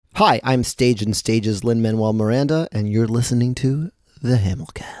Hi, I'm Stage and Stage's Lin-Manuel Miranda, and you're listening to the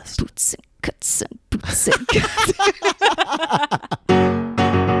Hamilcast. Boots and cuts and boots and cuts.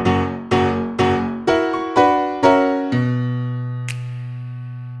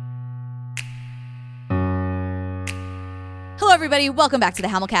 Hello, everybody. Welcome back to the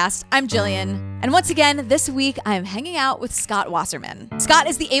Hamilcast. I'm Jillian. And once again, this week, I'm hanging out with Scott Wasserman. Scott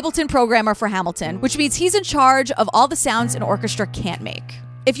is the Ableton programmer for Hamilton, which means he's in charge of all the sounds an orchestra can't make.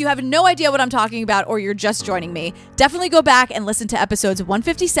 If you have no idea what I'm talking about or you're just joining me, definitely go back and listen to episodes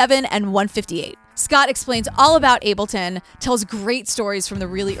 157 and 158. Scott explains all about Ableton, tells great stories from the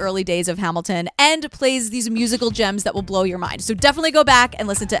really early days of Hamilton, and plays these musical gems that will blow your mind. So definitely go back and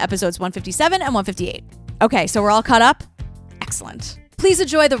listen to episodes 157 and 158. Okay, so we're all caught up? Excellent. Please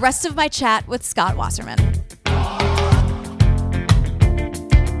enjoy the rest of my chat with Scott Wasserman.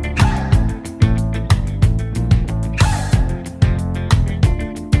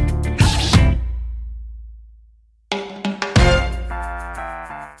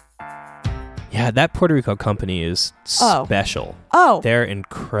 Yeah, that Puerto Rico company is special. Oh. They're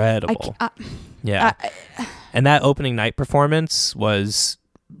incredible. And that opening night performance was,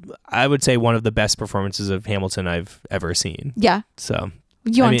 I would say, one of the best performances of Hamilton I've ever seen. Yeah. So,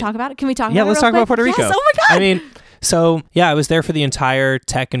 you want to talk about it? Can we talk about it? Yeah, let's talk about Puerto Rico. Yes, oh my God. I mean, so yeah, I was there for the entire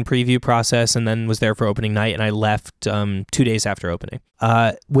tech and preview process and then was there for opening night, and I left 2 days after opening.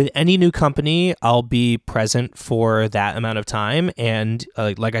 With any new company, I'll be present for that amount of time. And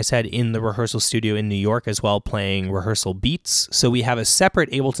like I said, in the rehearsal studio in New York as well, playing rehearsal beats. So we have a separate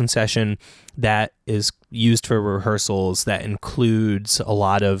Ableton session that is used for rehearsals that includes a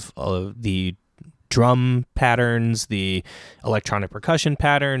lot of the drum patterns, the electronic percussion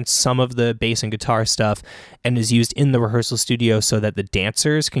patterns, some of the bass and guitar stuff, and is used in the rehearsal studio so that the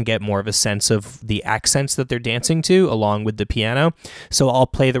dancers can get more of a sense of the accents that they're dancing to along with the piano. So I'll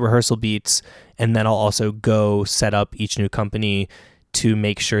play the rehearsal beats, and then I'll also go set up each new company to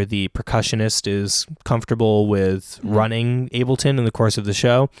make sure the percussionist is comfortable with running Ableton in the course of the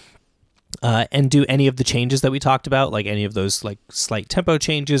show. And do any of the changes that we talked about, like any of those like slight tempo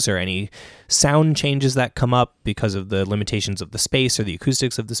changes or any sound changes that come up because of the limitations of the space or the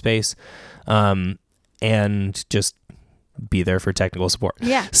acoustics of the space, and just be there for technical support.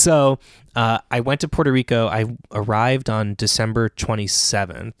 Yeah. So I went to Puerto Rico. I arrived on December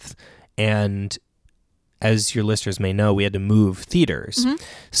 27th, and as your listeners may know, we had to move theaters. Mm-hmm.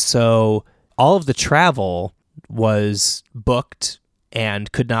 So all of the travel was booked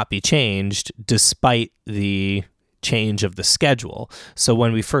and could not be changed despite the change of the schedule. So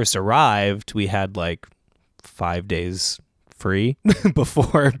when we first arrived, we had like 5 days free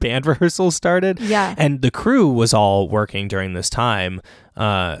before band rehearsals started. Yeah. And the crew was all working during this time,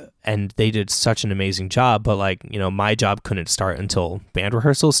 and they did such an amazing job. But my job couldn't start until band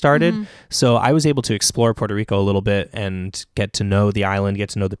rehearsals started. Mm-hmm. So I was able to explore Puerto Rico a little bit and get to know the island, get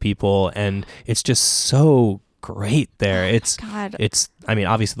to know the people. And it's just so great there. It's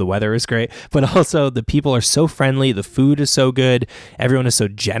obviously the weather is great, but also the people are so friendly, the food is so good, everyone is so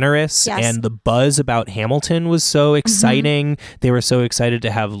generous. Yes. And the buzz about Hamilton was so exciting. Mm-hmm. They were so excited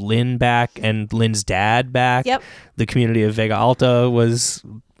to have Lynn back and Lynn's dad back. Yep. The community of Vega Alta was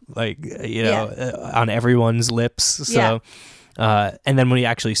on everyone's lips. So and then when we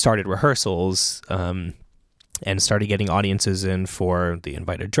actually started rehearsals and started getting audiences in for the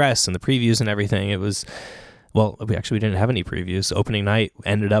invited dress and the previews and everything, it was we didn't have any previews. Opening night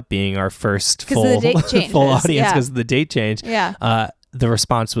ended up being our first full audience because of the date change. Yeah. The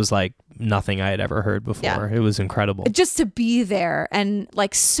response was like nothing I had ever heard before. Yeah. It was incredible. Just to be there, and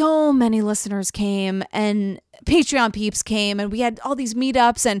so many listeners came, and Patreon peeps came, and we had all these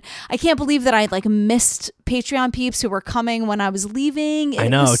meetups, and I can't believe that I missed Patreon peeps who were coming when I was leaving. I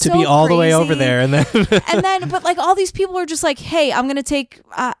know, to be all the way over there, and then but all these people are just like, hey, I'm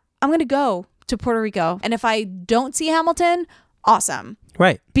gonna go to Puerto Rico, and if I don't see Hamilton, awesome,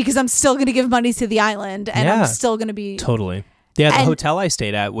 right? Because I'm still going to give money to the island, and I'm still going to be totally. Yeah, the hotel I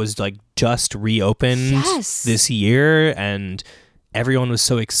stayed at was just reopened this year, and everyone was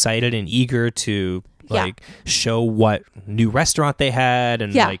so excited and eager to show what new restaurant they had,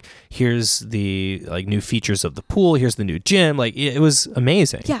 and here's the new features of the pool, here's the new gym. It was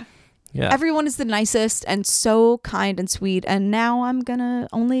amazing. Yeah. Everyone is the nicest and so kind and sweet, and now I'm gonna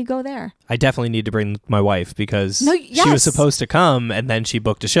only go there. I definitely need to bring my wife because she was supposed to come, and then she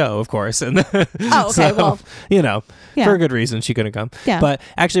booked a show, of course. And for a good reason, she couldn't come. Yeah. But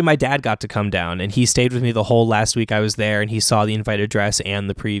actually, my dad got to come down, and he stayed with me the whole last week I was there, and he saw the invited dress and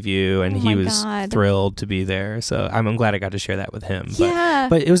the preview, and he was thrilled to be there. So I'm glad I got to share that with him.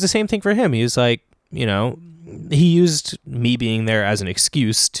 But it was the same thing for him. He was like, he used me being there as an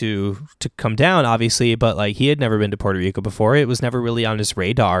excuse to come down, obviously, but like he had never been to Puerto Rico before. It was never really on his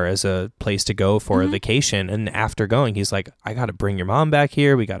radar as a place to go for a vacation. And after going, he's like, I got to bring your mom back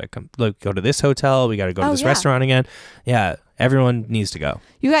here. We got to come go to this hotel. We got to go to this restaurant again. Yeah. Everyone needs to go.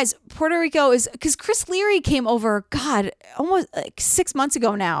 You guys, Puerto Rico is, because Chris Leary came over, God, almost like 6 months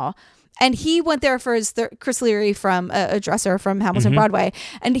ago now. And he went there for his Chris Leary, from a dresser from Hamilton Broadway.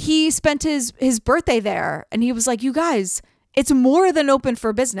 And he spent his birthday there. And he was like, you guys, it's more than open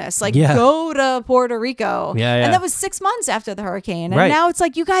for business. Like, go to Puerto Rico. Yeah. And that was 6 months after the hurricane. And now it's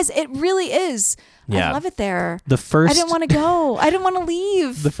like, you guys, it really is. Yeah. I love it there. I didn't want to go. I didn't want to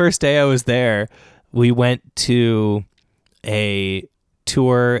leave. The first day I was there, we went to a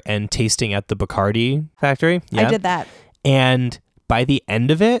tour and tasting at the Bacardi factory. I did that. And by the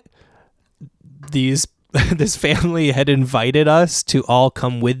end of it, this family had invited us to all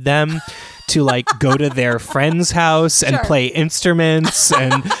come with them to like go to their friend's house and play instruments,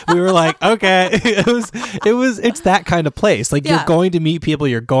 and we were like, okay. It's that kind of place. Like, you're going to meet people,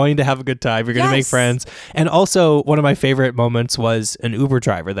 you're going to have a good time, you're going to make friends. And also, one of my favorite moments was an Uber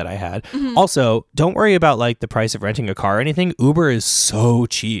driver that I had. Also, don't worry about like the price of renting a car or anything. Uber is so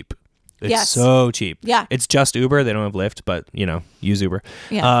cheap. It's so cheap. Yeah. It's just Uber. They don't have Lyft, but use Uber.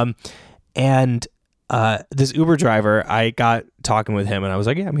 Yeah. And this Uber driver, I got talking with him and I was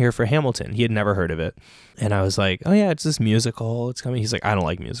like, yeah, I'm here for Hamilton. He had never heard of it. And I was like, oh yeah, it's this musical. It's coming. He's like, I don't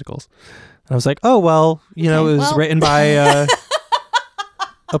like musicals. And I was like, oh, well, it was written by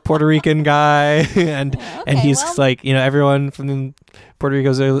a Puerto Rican guy. and he's like, everyone from Puerto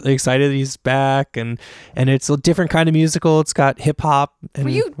Rico's excited he's back. And it's a different kind of musical. It's got hip hop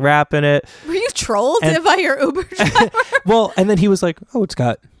and rap in it. Were you trolled by your Uber driver? Well, and then he was like, oh, it's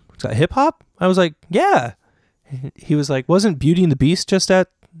got hip hop? I was like, yeah. He was like, wasn't Beauty and the Beast just at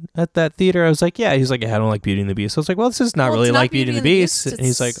that theater? I was like, yeah. He's like, yeah, I don't like Beauty and the Beast. I was like, well, this is not really like Beauty and the Beast. And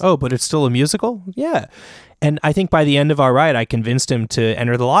he's like, oh, but it's still a musical? Yeah. And I think by the end of our ride, I convinced him to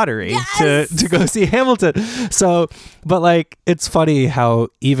enter the lottery to go see Hamilton. So, but like, it's funny how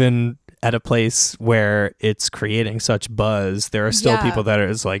even at a place where it's creating such buzz, there are still people that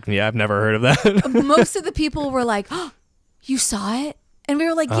are like, yeah, I've never heard of that. Most of the people were like, oh, you saw it? And we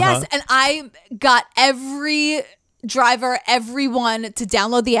were like, yes. And I got every driver, everyone to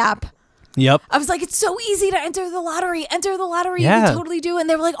download the app. Yep. I was like, it's so easy to enter the lottery. Enter the lottery. Yeah. You can totally do. And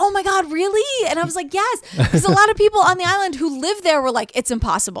they were like, oh my God, really? And I was like, yes. Because a lot of people on the island who live there were like, it's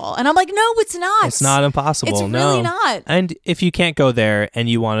impossible. And I'm like, no, it's not. It's not impossible. It's really not. And if you can't go there and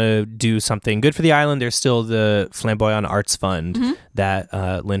you want to do something good for the island, there's still the Flamboyant Arts Fund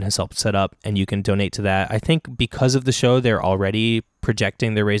that Lynn has helped set up. And you can donate to that. I think because of the show, they're already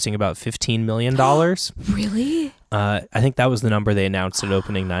projecting they're raising about $15 million. Really? I think that was the number they announced at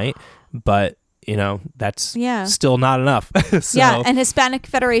opening night. But, that's still not enough. So, yeah, and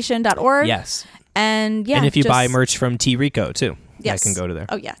HispanicFederation.org. Yes. And and if you buy merch from T Rico too, I can go to there.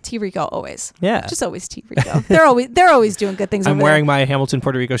 Oh yeah, T Rico always. Yeah, just always T Rico. They're always doing good things. I'm wearing my Hamilton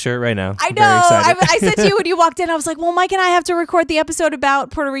Puerto Rico shirt right now. I know. I said to you when you walked in, I was like, well, Mike and I have to record the episode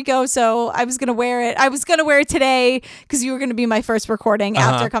about Puerto Rico, so I was gonna wear it. I was gonna wear it today because you were gonna be my first recording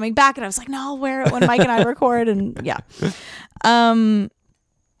after coming back, and I was like, no, I'll wear it when Mike and I record, and yeah.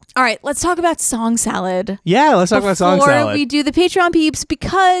 All right, let's talk about Song Salad. Yeah, let's talk about Song Salad. Before we do the Patreon peeps,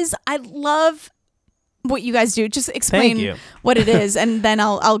 because I love what you guys do. Just explain what it is, and then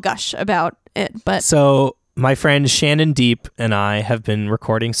I'll gush about it. But so my friend Shannon Deep and I have been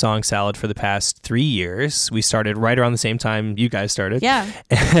recording Song Salad for the past 3 years. We started right around the same time you guys started. Yeah.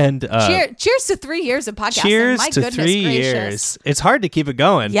 And cheers to 3 years of podcasting. Cheers My to goodness 3 gracious. years. It's hard to keep it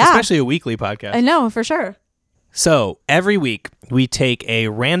going, yeah. especially a weekly podcast. I know, for sure. So every week we take a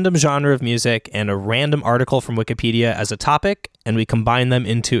random genre of music and a random article from Wikipedia as a topic, and we combine them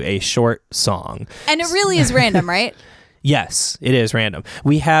into a short song. And it really is random, right? Yes, it is random.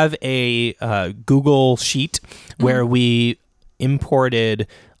 We have a Google sheet where we imported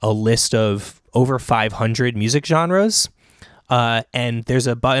a list of over 500 music genres. And there's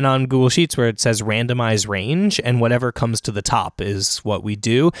a button on Google Sheets where it says randomize range, and whatever comes to the top is what we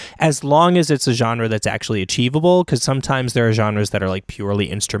do, as long as it's a genre that's actually achievable, because sometimes there are genres that are like purely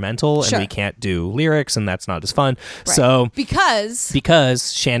instrumental and we can't do lyrics, and that's not as fun. Right. So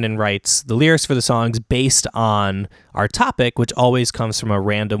because Shannon writes the lyrics for the songs based on our topic, which always comes from a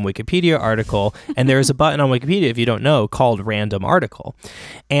random Wikipedia article. And there is a button on Wikipedia, if you don't know, called random article.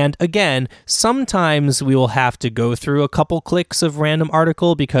 And again, sometimes we will have to go through a couple clicks of random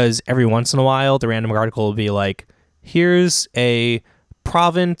article, because every once in a while, the random article will be like, here's a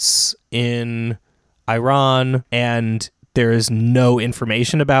province in Iran, and there is no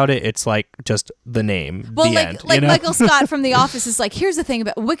information about it. It's like just the name. Well, the like end, like Michael Scott from The Office is like, here's the thing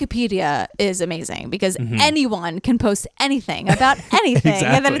about Wikipedia is amazing because anyone can post anything about anything.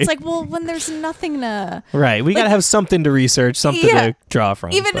 Exactly. And then it's like, well, when there's nothing to... Right. We got to have something to research, something to draw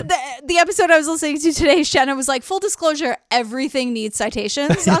from. Even the episode I was listening to today, Shannon was like, full disclosure, everything needs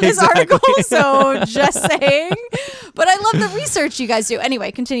citations on this article. So just saying. But I love the research you guys do.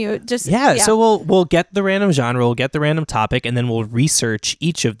 Anyway, continue. So we'll get the random genre, we'll get the random topic, and then we'll research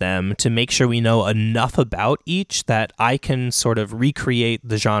each of them to make sure we know enough about each that I can sort of recreate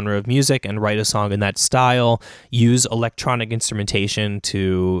the genre of music and write a song in that style, use electronic instrumentation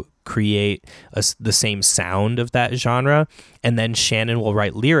to create the same sound of that genre, and then Shannon will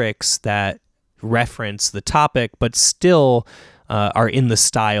write lyrics that reference the topic but still are in the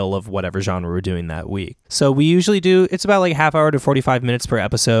style of whatever genre we're doing that week. So we usually it's about like half hour to 45 minutes per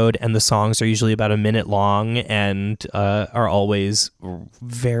episode, and the songs are usually about a minute long and are always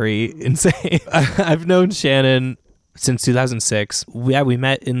very insane. I've known Shannon since 2006. We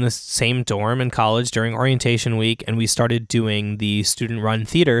met in the same dorm in college during orientation week, and we started doing the student-run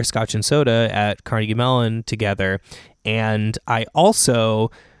theater, Scotch and Soda, at Carnegie Mellon together. And I also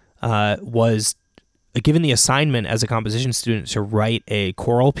was given the assignment as a composition student to write a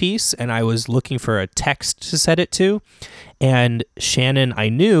choral piece, and I was looking for a text to set it to. And Shannon, I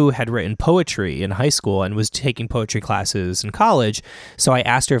knew, had written poetry in high school and was taking poetry classes in college. So I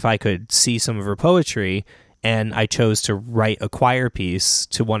asked her if I could see some of her poetry, and I chose to write a choir piece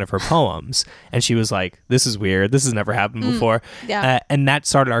to one of her poems. And she was like, this is weird. This has never happened before. And that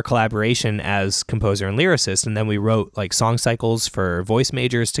started our collaboration as composer and lyricist. And then we wrote like song cycles for voice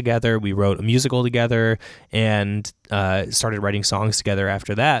majors together. We wrote a musical together and started writing songs together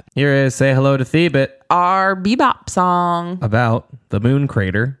after that. Here is Say Hello to Thebet, Our bebop song about the moon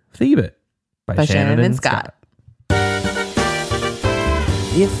crater Thebet by Shannon and Scott.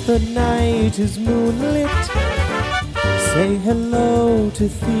 If the night is moonlit, say hello to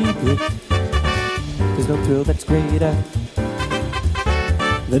Thebet. There's no thrill that's greater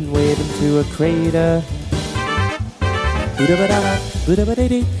than wading to a crater. Boo-da-ba-da,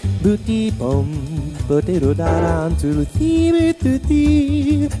 boo-da-ba-da-dee, boo-dee-bum, boo-dee-do-da-da, to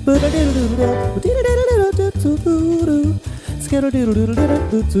Thebet-dee, boo-da-dee-do-da, boo-dee-do-da-da-da-da-da-da-da,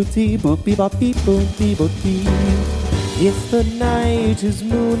 skadoo-dee-do-da-da-da-da-da-da-dee, boop-bee-bop-bee-boom-bee-bop-bee. If the night is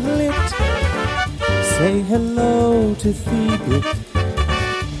moonlit, say hello to Thebet.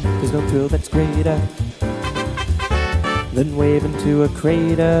 There's no thrill that's greater than waving to a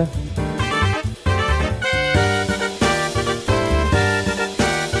crater.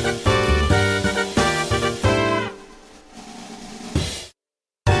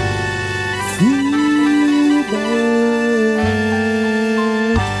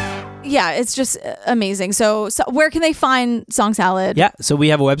 Yeah, it's just amazing. So where can they find Song Salad? Yeah, so we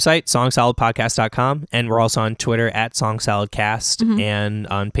have a website, songsaladpodcast.com, and we're also on Twitter at SongSaladCast and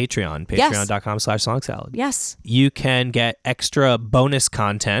on Patreon, patreon.com/songsalad. Yes. You can get extra bonus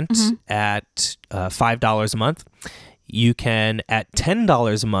content at $5 a month. You can, at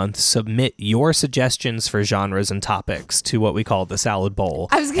 $10 a month, submit your suggestions for genres and topics to what we call the Salad Bowl.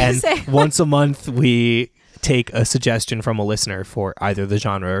 I was going to say. Once a month, we take a suggestion from a listener for either the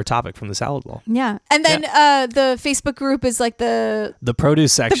genre or topic from the Salad Bowl. Yeah. And then the Facebook group is like the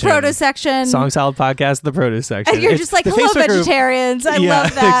produce section. The produce section. Song Salad Podcast, the produce section. And you're just like, hello, vegetarians. I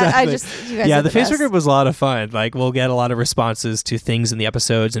love that. Exactly. You guys are the Facebook best. group was a lot of fun. Like, we'll get a lot of responses to things in the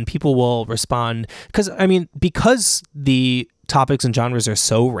episodes, and people will respond. Because the topics and genres are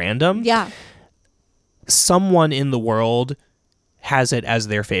so random. Yeah. Someone in the world has it as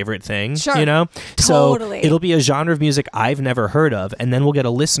their favorite thing, you know? Totally. So it'll be a genre of music I've never heard of, and then we'll get a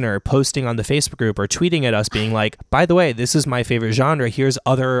listener posting on the Facebook group or tweeting at us being like, by the way, this is my favorite genre. Here's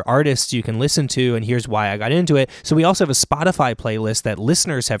other artists you can listen to, and here's why I got into it. So we also have a Spotify playlist that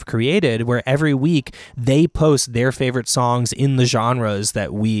listeners have created where every week they post their favorite songs in the genres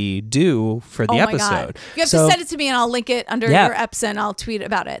that we do for the episode. God. You have to send it to me, and I'll link it under your eps, and I'll tweet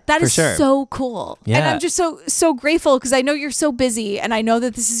about it. That is so cool. Yeah. And I'm just so grateful because I know you're so busy, and I know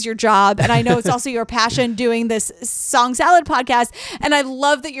that this is your job, and I know it's also your passion doing this Song Salad podcast, and I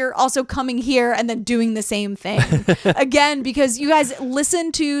love that you're also coming here and then doing the same thing again, because you guys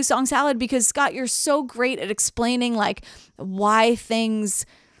listen to Song Salad because, Scott, you're so great at explaining like why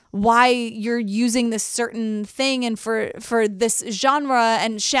you're using this certain thing and for this genre,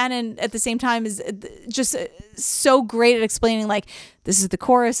 and Shannon at the same time is just so great at explaining like this is the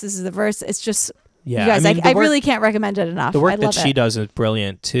chorus, this is the verse. It's just you guys, I really can't recommend it enough. The work that she does is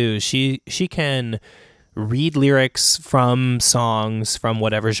brilliant too. She can read lyrics from songs from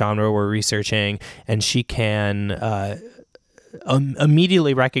whatever genre we're researching, and she can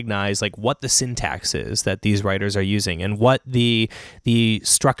immediately recognize like what the syntax is that these writers are using and what the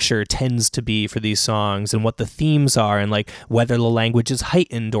structure tends to be for these songs and what the themes are and like whether the language is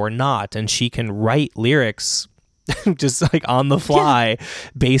heightened or not. And she can write lyrics just like on the fly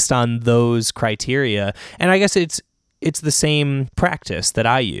based on those criteria. And I guess it's the same practice that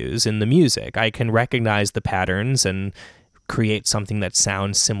I use in the music. I can recognize the patterns and create something that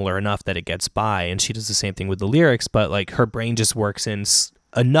sounds similar enough that it gets by. And she does the same thing with the lyrics, but like her brain just works in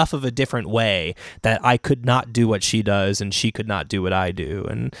enough of a different way that I could not do what she does and she could not do what I do.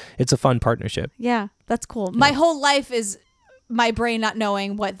 And it's a fun partnership. Yeah, that's cool. My whole life is my brain not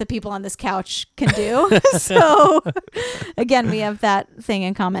knowing what the people on this couch can do. So again, we have that thing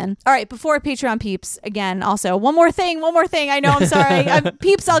in common. All right, before Patreon peeps, again, also one more thing. I know, I'm sorry.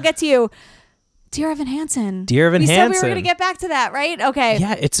 Peeps, I'll get to you. Dear Evan Hansen. Dear Evan Hansen. We said we were going to get back to that, right? Okay.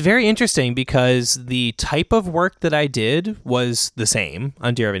 Yeah, it's very interesting because the type of work that I did was the same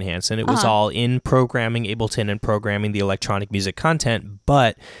on Dear Evan Hansen. It was all in programming Ableton and programming the electronic music content,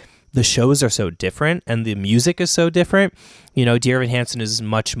 but the shows are so different and the music is so different. You know, Dear Evan Hansen is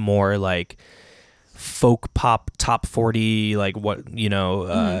much more like folk pop top 40, like what, you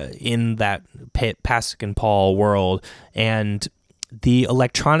know, in that Pasek and Paul world. And the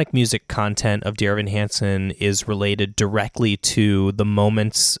electronic music content of Dear Evan Hansen is related directly to the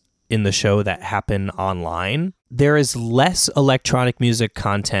moments in the show that happen online. There is less electronic music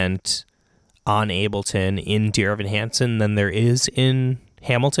content on Ableton in Dear Evan Hansen than there is in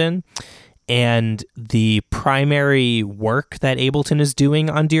Hamilton. And the primary work that Ableton is doing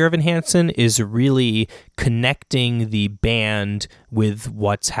on Dear Evan Hansen is really connecting the band with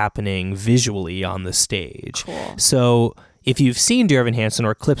what's happening visually on the stage. Cool. So if you've seen Dear Evan Hansen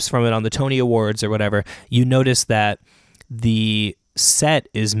or clips from it on the Tony Awards or whatever, you notice that the set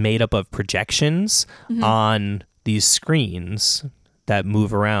is made up of projections on these screens that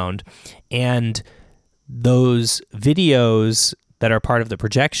move around. And those videos that are part of the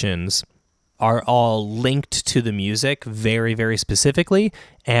projections are all linked to the music very, very specifically.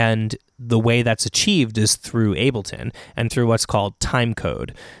 And the way that's achieved is through Ableton and through what's called time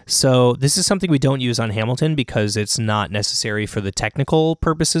code. So this is something we don't use on Hamilton because it's not necessary for the technical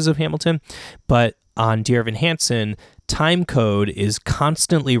purposes of Hamilton. But on Dear Evan Hansen, time code is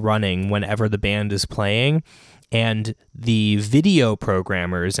constantly running whenever the band is playing. And the video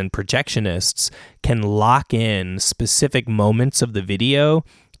programmers and projectionists can lock in specific moments of the video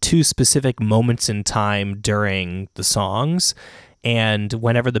to specific moments in time during the songs. And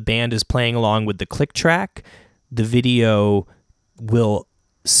whenever the band is playing along with the click track, the video will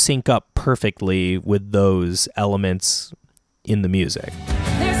sync up perfectly with those elements in the music.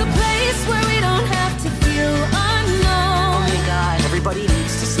 There's a place where we don't have to feel unknown. Oh my God, everybody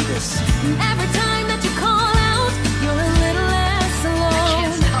needs to see this. Every time that you call out, you're a little less alone. I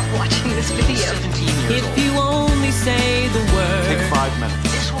can't stop watching this video. 17 years old. If you only say the word. Take 5 minutes.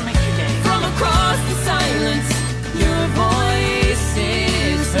 This will make your day. From across the silence, your voice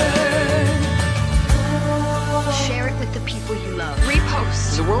is heard. Share it with the people you love.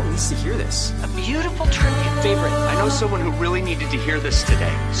 Repost. The world needs to hear this. A beautiful tribute. Favorite, I know someone who really needed to hear this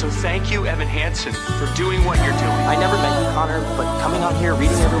today. So thank you, Evan Hansen, for doing what you're doing. I never met you, Connor, but coming on here,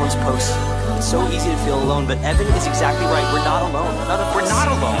 reading everyone's posts, it's so easy to feel alone, but Evan is exactly right. We're not alone. We're not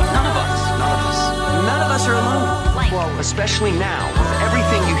alone. None of us. None of us. None of us are alone. Well, especially now, with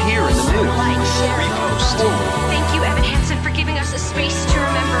everything you hear in the news. Like, share. Repost. Thank you, Evan Hansen, for giving us a space to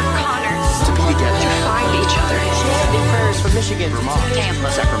remember Connor. To be together. To find each other. Big prayers from Michigan, Vermont,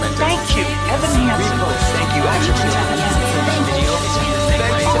 Tampa, Sacramento. Thank you, Evan Hansen. Repost. Thank you, Evan Hansen. Thank you.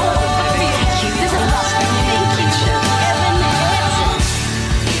 Thank you. This is awesome. Thank you, Evan Hansen.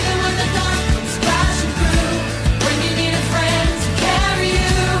 Even when the dark comes crashing through, when you need a friend to carry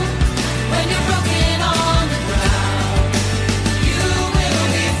you, when you're broken on the ground, you will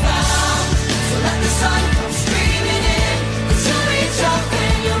be found. So let the sun come streaming in, 'cause you'll reach up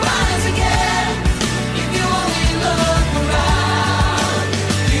when you rise again. If you only look around,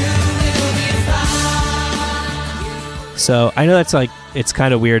 you will be found. So I know that's like, it's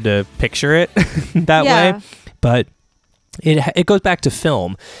kind of weird to picture it that Yeah. way, but it goes back to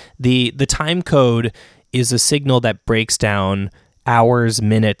film. The time code is a signal that breaks down hours,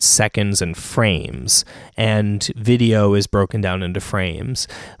 minutes, seconds, and frames, and video is broken down into frames.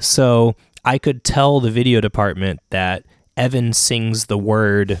 So I could tell the video department that Evan sings the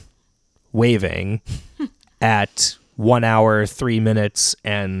word waving at 1 hour, 3 minutes,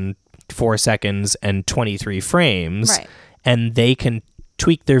 and 4 seconds and 23 frames. Right. And they can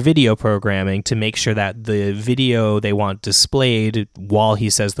tweak their video programming to make sure that the video they want displayed while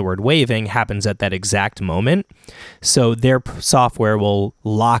he says the word waving happens at that exact moment. So their software will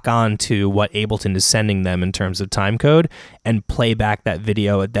lock on to what Ableton is sending them in terms of time code and play back that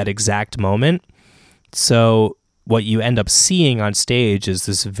video at that exact moment. So what you end up seeing on stage is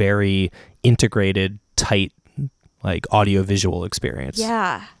this very integrated, tight, like audio-visual experience.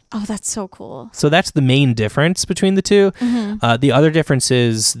 Yeah. Oh, that's so cool. So that's the main difference between the two. The other difference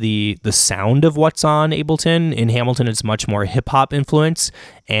is the sound of what's on Ableton. In Hamilton, it's much more hip-hop influence,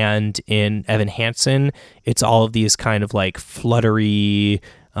 and in Evan Hansen, it's all of these kind of like fluttery,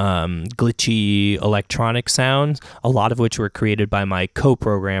 glitchy electronic sounds, a lot of which were created by my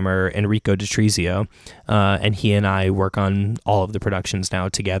co-programmer Enrico Detrizio, and he and I work on all of the productions now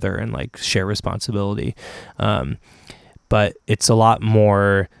together and like share responsibility. But it's a lot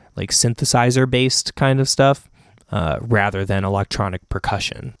more like synthesizer based kind of stuff rather than electronic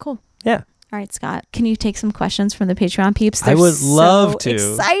percussion. Cool. Yeah. All right, Scott, can you take some questions from the Patreon peeps? I would love to.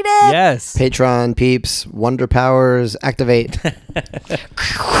 Excited. Yes. Patreon peeps, Wonder Powers, activate.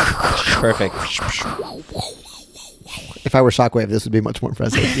 Perfect. If I were Shockwave, this would be much more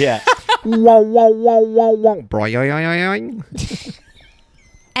impressive. Yeah.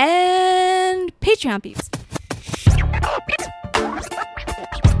 And Patreon peeps.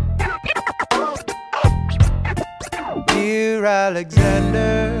 Dear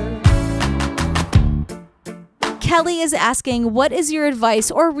Alexander. Kelly is asking, what is your advice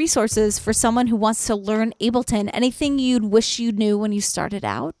or resources for someone who wants to learn Ableton? Anything you'd wish you knew when you started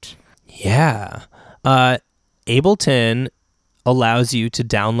out? Yeah. Ableton allows you to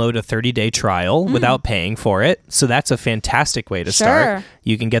download a 30-day trial without paying for it. So that's a fantastic way to start.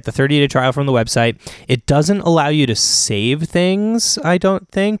 You can get the 30-day trial from the website. It doesn't allow you to save things, I don't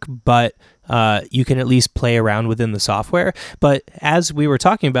think, but you can at least play around within the software. But as we were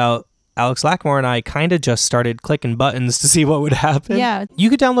talking about, Alex Lackmore and I kind of just started clicking buttons to see what would happen. Yeah. You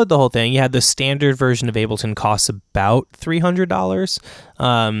could download the whole thing. Yeah, the standard version of Ableton costs about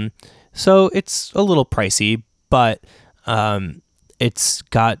 $300. So it's a little pricey, but it's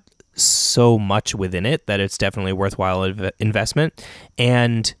got so much within it that it's definitely worthwhile investment.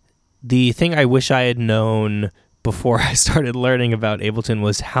 And the thing I wish I had known before I started learning about Ableton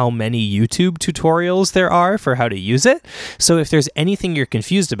was how many YouTube tutorials there are for how to use it. So if there's anything you're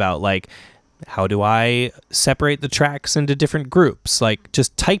confused about, like how do I separate the tracks into different groups, like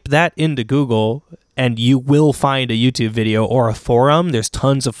just type that into Google and you will find a YouTube video or a forum. There's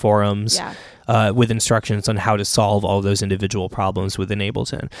tons of forums with instructions on how to solve all those individual problems within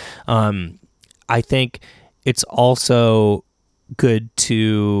Ableton. I think it's also good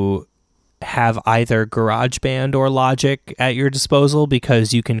to have either GarageBand or Logic at your disposal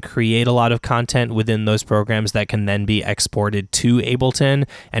because you can create a lot of content within those programs that can then be exported to Ableton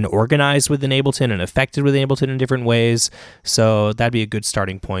and organized within Ableton and affected within Ableton in different ways. So that'd be a good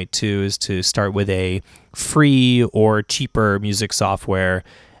starting point too, is to start with a free or cheaper music software,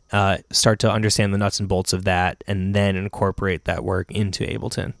 start to understand the nuts and bolts of that, and then incorporate that work into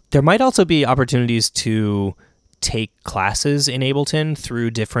Ableton. There might also be opportunities to take classes in Ableton through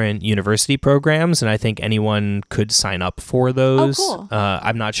different university programs, and I think anyone could sign up for those. Oh, cool.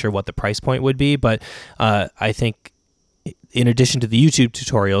 I'm not sure what the price point would be, but I think in addition to the YouTube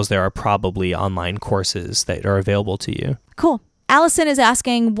tutorials, there are probably online courses that are available to you. Cool. Allison is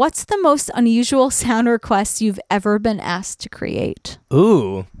asking, what's the most unusual sound request you've ever been asked to create?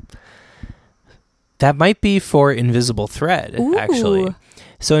 Ooh. That might be for Invisible Thread, actually.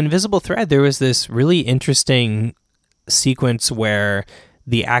 So Invisible Thread, there was this really interesting sequence where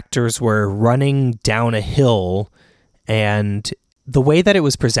the actors were running down a hill, and the way that it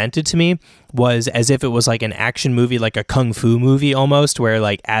was presented to me was as if it was like an action movie, like a kung fu movie almost, where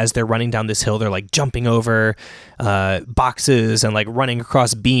like as they're running down this hill, they're like jumping over boxes and like running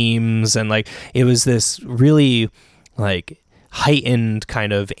across beams, and like it was this really like heightened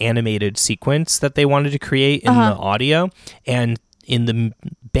kind of animated sequence that they wanted to create in the audio. And in the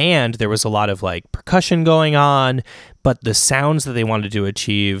band, there was a lot of like percussion going on, but the sounds that they wanted to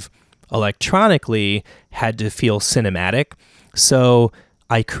achieve electronically had to feel cinematic. So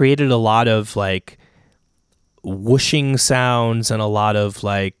I created a lot of like whooshing sounds and a lot of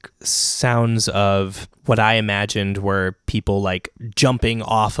like sounds of what I imagined were people like jumping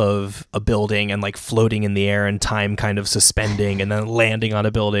off of a building and like floating in the air and time kind of suspending and then landing on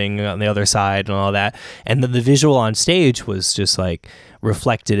a building on the other side and all that. And then the visual on stage was just like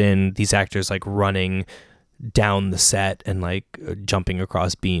reflected in these actors like running down the set and like jumping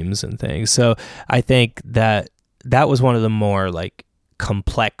across beams and things. So I think that that was one of the more like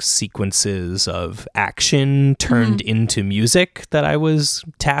complex sequences of action turned into music that I was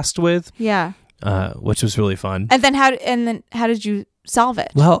tasked with, Yeah. which was really fun. And then how did you solve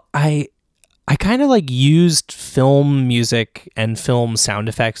it? Well, I kind of like used film music and film sound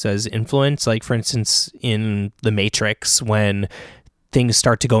effects as influence. Like, for instance, in The Matrix, when things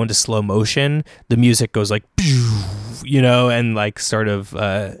start to go into slow motion, the music goes like, and like sort of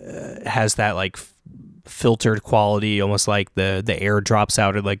has that like filtered quality, almost like the air drops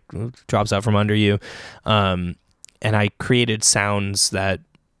out or like drops out from under you. And I created sounds that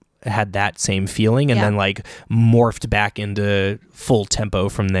had that same feeling and then like morphed back into full tempo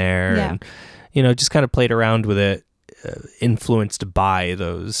from there. Yeah. And, just kind of played around with it, influenced by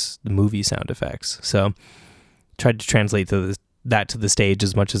the movie sound effects. So tried to translate that to the stage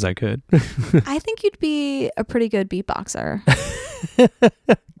as much as I could. I think you'd be a pretty good beatboxer.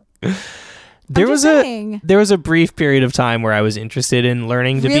 There was a brief period of time where I was interested in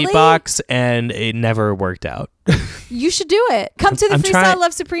learning to beatbox, and it never worked out. You should do it. Come to the Freestyle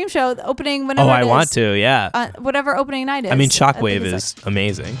Love Supreme show, the opening whenever it is. I want to, yeah. Whatever opening night is. I mean, Shockwave is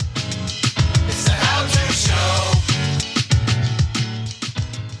amazing. It's the how-to show.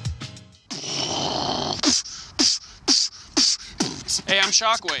 Hey, I'm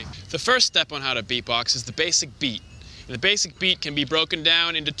Shockwave. The first step on how to beatbox is the basic beat. And the basic beat can be broken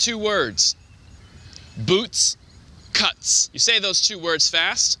down into 2 words. Boots, cuts. You say those 2 words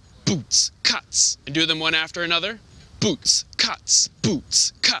fast. Boots, cuts. And do them one after another. Boots, cuts,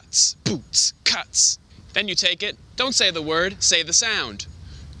 boots, cuts, boots, cuts. Then you take it, don't say the word, say the sound.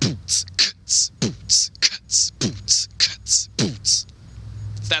 Boots, cuts, boots, cuts, boots, cuts, boots.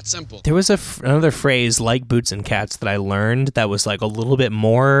 It's that simple. There was another phrase like boots and cats that I learned that was like a little bit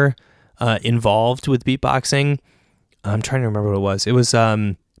more involved with beatboxing. I'm trying to remember what it was. It was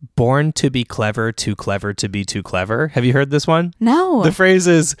born to be clever, too clever to be too clever. Have you heard this one? No. The phrase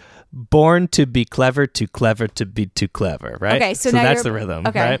is born to be clever, too clever to be too clever, right? Okay, so now that's the rhythm,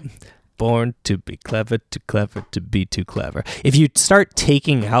 right? Born to be clever, too clever to be too clever. If you start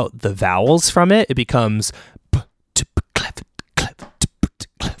taking out the vowels from it, it becomes to be clever, clever, to be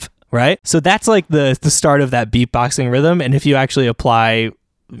clever, right? So that's like the start of that beatboxing rhythm. And if you actually apply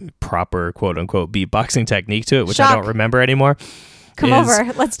proper quote unquote beatboxing technique to it, which I don't remember anymore. Come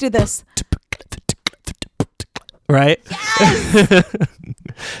over. Let's do this. Right? Yes!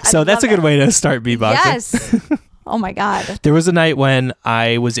 So that's a good way to start beatboxing. Yes. Oh my God. There was a night when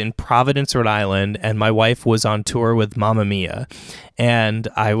I was in Providence, Rhode Island, and my wife was on tour with Mamma Mia. And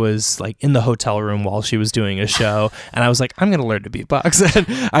I was like in the hotel room while she was doing a show. And I was like, I'm going to learn to beatbox.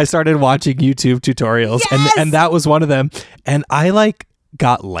 And I started watching YouTube tutorials. Yes! And that was one of them. And I like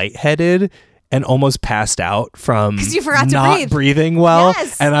got lightheaded and almost passed out from you forgot to not breathe. breathing well.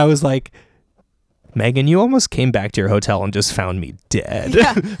 Yes. And I was like, Megan, you almost came back to your hotel and just found me dead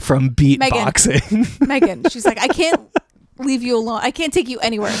from beatboxing. Megan, she's like, I can't leave you alone. I can't take you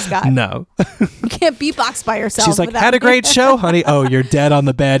anywhere, Scott. No. You can't beatbox by yourself. She's like, without had a me." great show, honey. Oh, you're dead on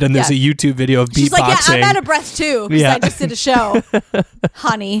the bed, and there's a YouTube video of beatboxing. She's like, yeah, I'm out of breath too, because I just did a show,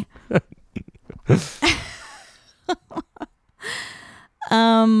 honey.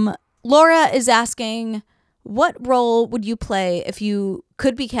 Laura is asking, what role would you play if you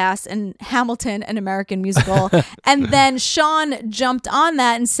could be cast in Hamilton, an American musical? And then Sean jumped on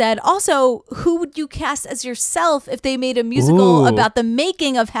that and said, also, who would you cast as yourself if they made a musical about the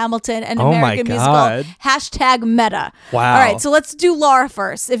making of Hamilton, an American musical? Hashtag meta. Wow. All right, so let's do Laura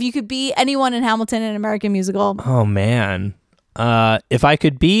first. If you could be anyone in Hamilton, an American musical. Oh, man. If I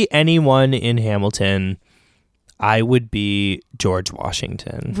could be anyone in Hamilton, I would be George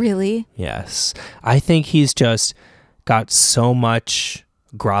Washington. Really? Yes. I think he's just got so much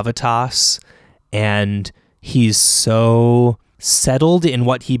gravitas, and he's so settled in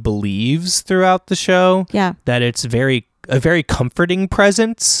what he believes throughout the show that it's a very comforting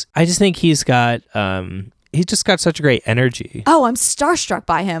presence. I just think he's got such a great energy. Oh, I'm starstruck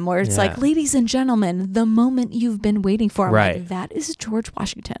by him, where it's like, ladies and gentlemen, the moment you've been waiting for. I'm like, that is George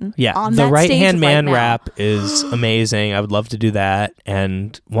Washington. Yeah, on the that Right stage Hand Man right now. rap is amazing. I would love to do that.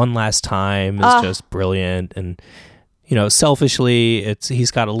 And One Last Time is just brilliant. And selfishly,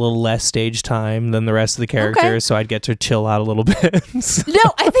 he's got a little less stage time than the rest of the characters, so I'd get to chill out a little bit.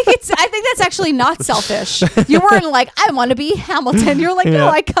 No, I think that's actually not selfish. You weren't like, I want to be Hamilton. You're like, no,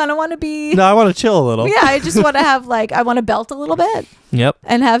 I kind of want to be. No, I want to chill a little. Yeah, I just want to have I want to belt a little bit. Yep.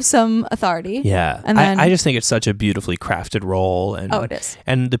 And have some authority. Yeah. And then I just think it's such a beautifully crafted role. And, it is.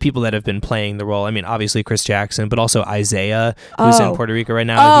 And the people that have been playing the role, I mean, obviously Chris Jackson, but also Isaiah, who's in Puerto Rico right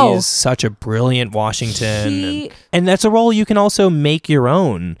now. He's such a brilliant Washington. And that's a role you can also make your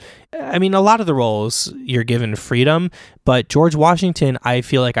own. I mean, a lot of the roles you're given freedom, but George Washington, I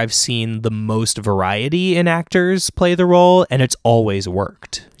feel like I've seen the most variety in actors play the role, and it's always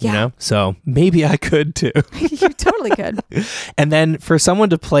worked, you know? So maybe I could too. You totally could. And then for someone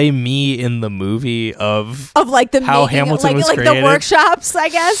to play me in the movie of like the how making, Hamilton was like created. the workshops, I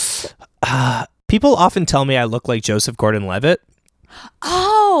guess. People often tell me I look like Joseph Gordon-Levitt.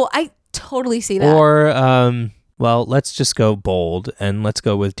 Oh, I totally see that. Or, well, let's just go bold and let's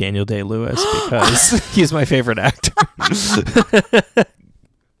go with Daniel Day-Lewis because he's my favorite actor.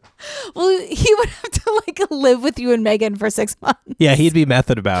 Well, he would have to like live with you and Megan for 6 months. Yeah, he'd be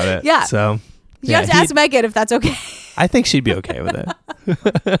method about it. Yeah. So You have to ask Megan if that's okay. I think she'd be okay with it.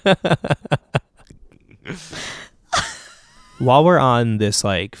 While we're on this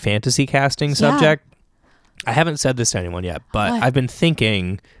like fantasy casting subject, I haven't said this to anyone yet, but I've been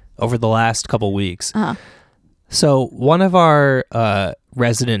thinking over the last couple weeks. So one of our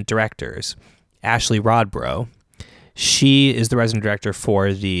resident directors, Ashley Rodbro, she is the resident director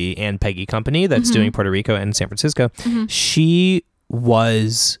for the Ann Peggy Company that's doing Puerto Rico and San Francisco. She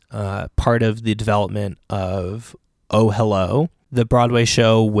was part of the development of Oh Hello, the Broadway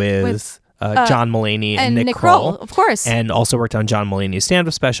show with John Mulaney and Nick Kroll, of course. and also worked on John Mulaney's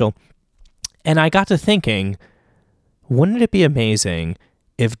stand-up special. And I got to thinking, wouldn't it be amazing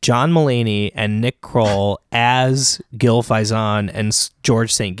if John Mulaney and Nick Kroll as Gil Faison and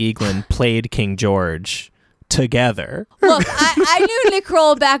George St. Geegland played King George together? Look, I knew Nick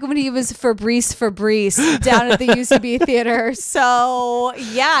Kroll back when he was Fabrice down at the UCB theater. So,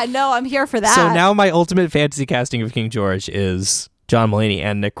 yeah, no, I'm here for that. So now my ultimate fantasy casting of King George is John Mulaney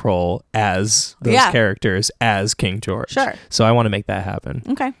and Nick Kroll as those characters as King George. Sure. So I want to make that happen.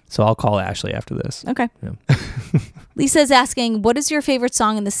 Okay. So I'll call Ashley after this. Okay. Yeah. Lisa's asking, what is your favorite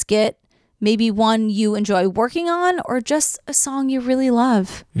song in the skit? Maybe one you enjoy working on or just a song you really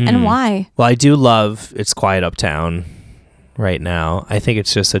love and why? Well, I do love It's Quiet Uptown right now. I think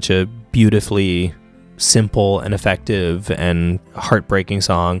it's just such a beautifully simple and effective and heartbreaking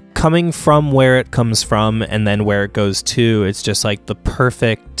song. Coming from where it comes from and then where it goes to, it's just like the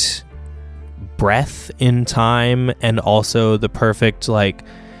perfect breath in time and also the perfect like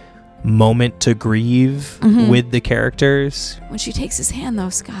moment to grieve with the characters. When she takes his hand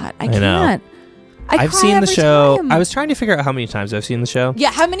though, Scott, I know. can't. I've seen the show. I was trying to figure out how many times I've seen the show.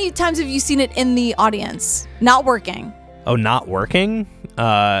 Yeah, how many times have you seen it in the audience? Not working. Oh, not working?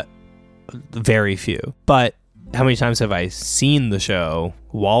 Very few. But how many times have I seen the show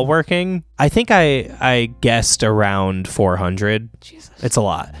while working? I think I guessed around 400. Jesus. It's a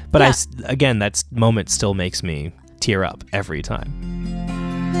lot. But again, that moment still makes me tear up every time.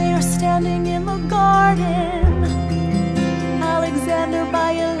 They are standing in the garden, Alexander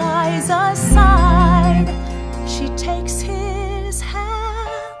by Eliza's side. She takes his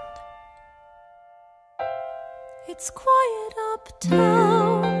hand. It's quiet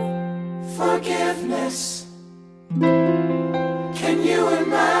uptown. Forgiveness. Can you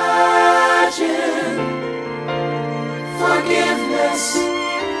imagine? Forgiveness.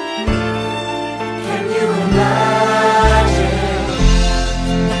 Can you imagine?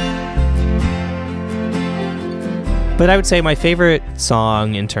 But I would say my favorite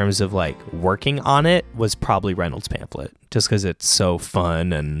song in terms of like working on it was probably Reynolds Pamphlet, just because it's so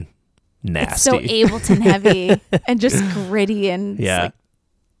fun and nasty. It's so Ableton heavy and just gritty and like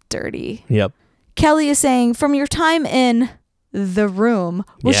dirty. Yep. Kelly is saying, from your time in The Room,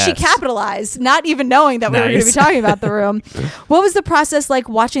 which she capitalized, not even knowing that we were going to be talking about The Room. What was the process like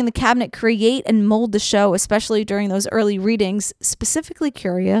watching the cabinet create and mold the show, especially during those early readings? Specifically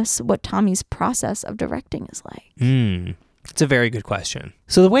curious what Tommy's process of directing is like. It's a very good question.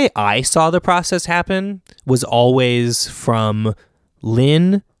 So the way I saw the process happen was always from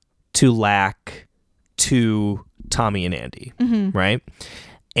Lynn to Lack to Tommy and Andy, right?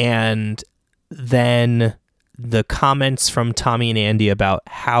 And then the comments from Tommy and Andy about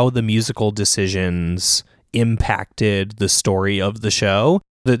how the musical decisions impacted the story of the show,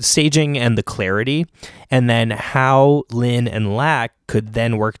 the staging and the clarity, and then how Lynn and Lack could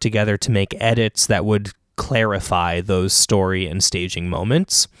then work together to make edits that would clarify those story and staging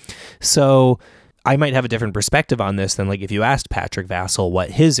moments. So I might have a different perspective on this than like if you asked Patrick Vassell what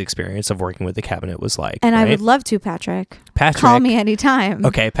his experience of working with the cabinet was like. And right? I would love to, Patrick. Patrick. Call me anytime.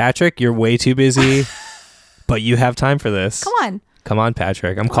 Okay, Patrick, you're way too busy, but you have time for this. Come on. Come on,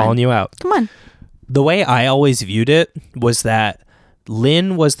 Patrick. I'm calling you out. Come on. The way I always viewed it was that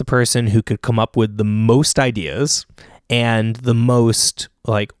Lynn was the person who could come up with the most ideas and the most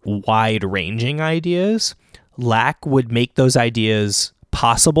like wide-ranging ideas. Lack would make those ideas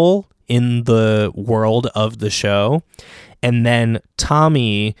possible in the world of the show. And then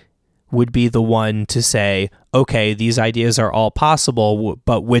Tommy would be the one to say, okay, these ideas are all possible,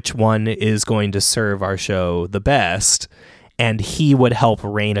 but which one is going to serve our show the best? And he would help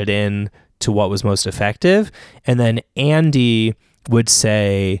rein it in to what was most effective. And then Andy would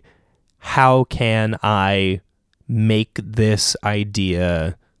say, how can I make this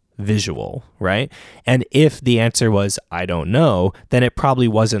idea visual, right? And if the answer was, I don't know, then it probably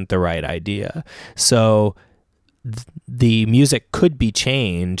wasn't the right idea. So the music could be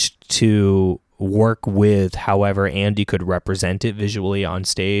changed to work with however Andy could represent it visually on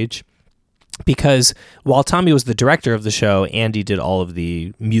stage. Because while Tommy was the director of the show, Andy did all of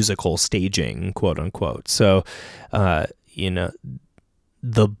the musical staging, quote unquote. So,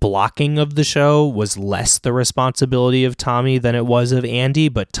 the blocking of the show was less the responsibility of Tommy than it was of Andy,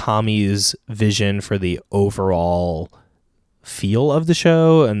 but Tommy's vision for the overall feel of the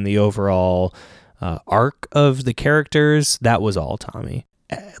show and the overall arc of the characters, that was all Tommy.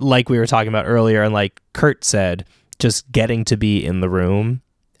 Like we were talking about earlier, and like Kurt said, just getting to be in the room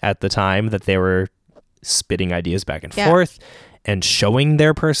at the time that they were spitting ideas back and forth and showing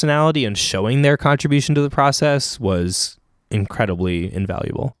their personality and showing their contribution to the process was incredibly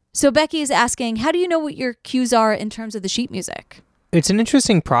invaluable. So Becky is asking, how do you know what your cues are in terms of the sheet music? It's an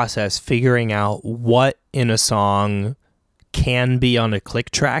interesting process figuring out what in a song can be on a click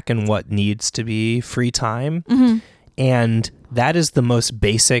track and what needs to be free time. Mm-hmm. And that is the most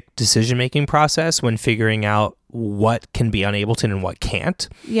basic decision-making process when figuring out what can be on Ableton and what can't.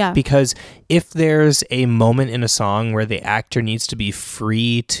 Yeah. Because if there's a moment in a song where the actor needs to be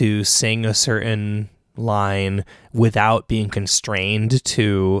free to sing a certain line without being constrained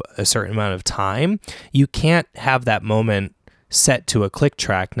to a certain amount of time, you can't have that moment set to a click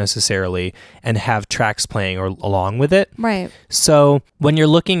track necessarily and have tracks playing along with it. Right. So when you're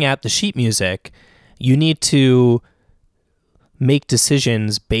looking at the sheet music, you need to make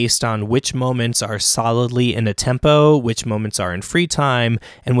decisions based on which moments are solidly in a tempo, which moments are in free time,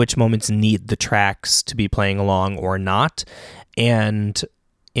 and which moments need the tracks to be playing along or not. And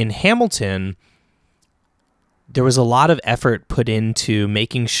in Hamilton, there was a lot of effort put into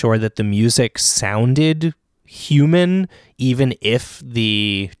making sure that the music sounded human, even if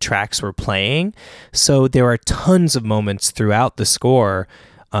the tracks were playing. So there are tons of moments throughout the score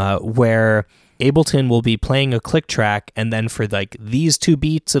where Ableton will be playing a click track, and then for like these 2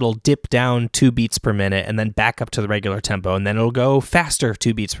 beats, it'll dip down 2 beats per minute and then back up to the regular tempo. And then it'll go faster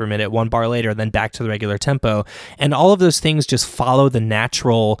 2 beats per minute, 1 bar later, then back to the regular tempo. And all of those things just follow the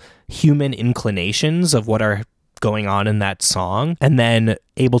natural human inclinations of what are going on in that song. And then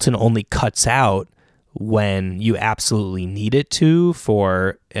Ableton only cuts out when you absolutely need it to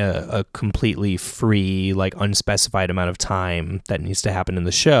for a completely free, like unspecified amount of time that needs to happen in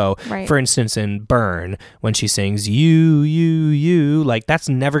the show. Right. For instance, in Burn, when she sings you, like that's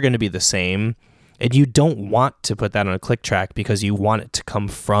never going to be the same. And you don't want to put that on a click track because you want it to come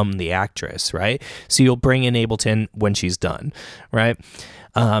from the actress, right? So you'll bring in Ableton when she's done, right?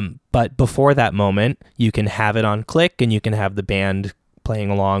 But before that moment, you can have it on click and you can have the band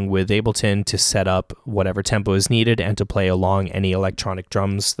playing along with Ableton to set up whatever tempo is needed and to play along any electronic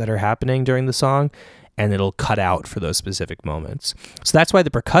drums that are happening during the song, and it'll cut out for those specific moments. So that's why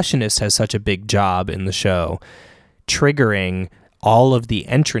the percussionist has such a big job in the show, triggering all of the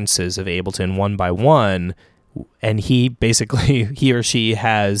entrances of Ableton one by one, and he or she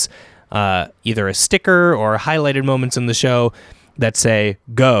has either a sticker or highlighted moments in the show that say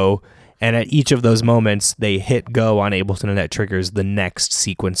go, and at each of those moments, they hit go on Ableton, and that triggers the next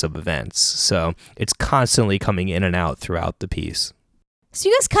sequence of events. So it's constantly coming in and out throughout the piece. So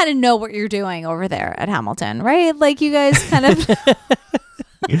you guys kind of know what you're doing over there at Hamilton, right? Like you guys kind of...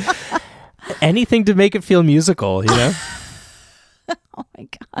 Anything to make it feel musical, you know? Oh my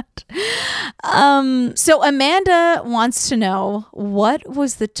God. So Amanda wants to know, what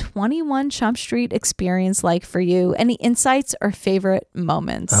was the 21 Chump Street experience like for you? Any insights or favorite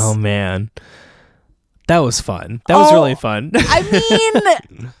moments? Oh man. That was fun. That was really fun.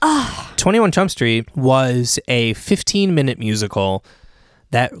 I mean, 21 Chump Street was a 15-minute musical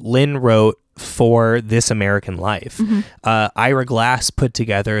that Lynn wrote for This American Life. Mm-hmm. Ira Glass put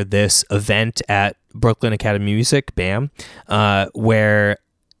together this event at Brooklyn Academy of Music, BAM, where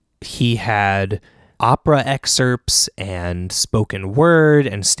he had opera excerpts and spoken word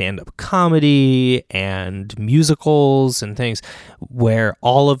and stand-up comedy and musicals and things, where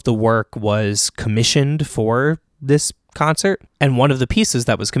all of the work was commissioned for this concert. And one of the pieces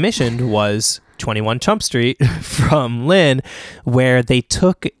that was commissioned was 21 Chump Street from Lynn, where they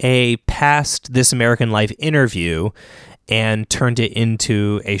took a past This American Life interview and turned it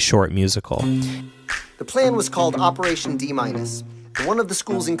into a short musical. The plan was called Operation D-. One of the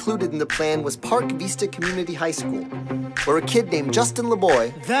schools included in the plan was Park Vista Community High School, where a kid named Justin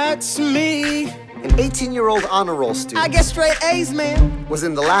LeBoy, That's me. an 18-year-old honor roll student, I get straight A's, man. was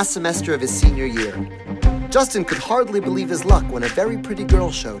in the last semester of his senior year. Justin could hardly believe his luck when a very pretty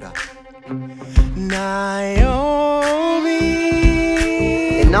girl showed up.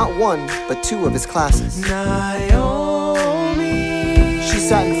 Naomi. In not one, but two of his classes. Naomi. She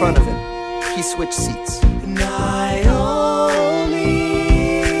sat in front of him. He switched seats. Naomi.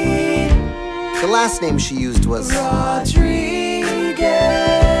 The last name she used was... Rodriguez.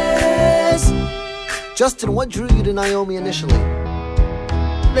 Justin, what drew you to Naomi initially?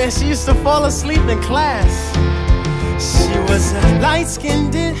 Man, she used to fall asleep in class. She was a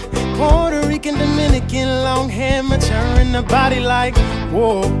light-skinned Puerto Rican, Dominican, long hair, mature in the body like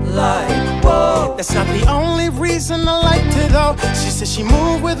whoa. Like whoa. That's not the only reason I liked her though. She said she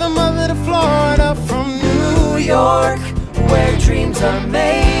moved with her mother to Florida from New York, where dreams are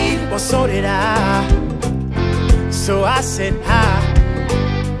made. Well, so did I. So I said hi.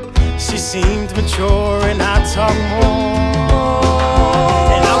 She seemed mature and I talked more.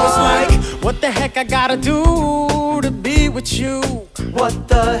 And I was like, what the heck I gotta do to be with you? What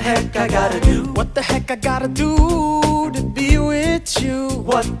the heck I gotta do? What the heck I gotta do to be with you?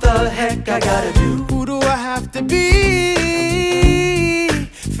 What the heck I gotta do? Who do I have to be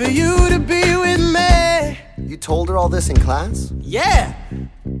for you to be with me? You told her all this in class? Yeah.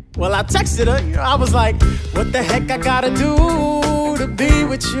 Well, I texted her, I was like, what the heck I gotta do to be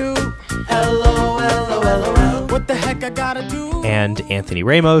with you? LOL. What the heck I gotta do? And Anthony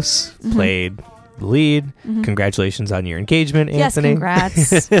Ramos played the lead. Congratulations on your engagement, Anthony.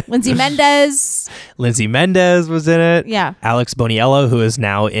 Yes, congrats. Lindsay Mendez. Lindsay Mendez was in it. Yeah. Alex Boniello, who is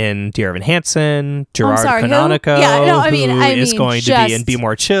now in Dear Evan Hansen. Gerard sorry, who? Canonico, Yeah, no, I who mean, is going to be in Be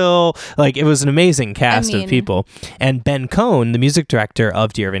More Chill. Like, it was an amazing cast of people. And Ben Cohn, the music director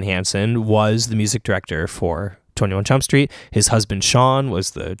of Dear Evan Hansen, was the music director for 21 Jump Street. His husband Sean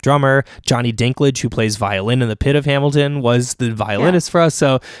was the drummer. Johnny Dinklage, who plays violin in The Pit of Hamilton, was the violinist for us.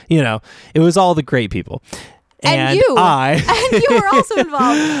 So, you know, it was all the great people. And you I and you were also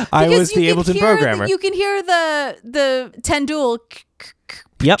involved. I Because was the you can Ableton hear programmer. You can hear the 10 dual.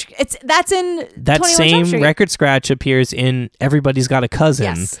 Yep. That's in That 21 Jump same Street. record scratch appears in Everybody's Got a Cousin.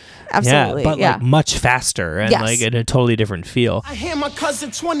 Yes, absolutely. Yeah, but like much faster and Yes. like in a totally different feel. I hand my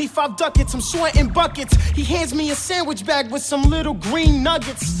cousin 25 ducats, I'm sweating buckets. He hands me a sandwich bag with some little green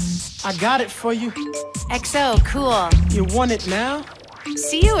nuggets. I got it for you. XO, cool. You want it now?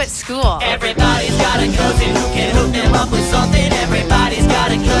 See you at school. Everybody's got a cousin who can hook them up with something. Everybody's got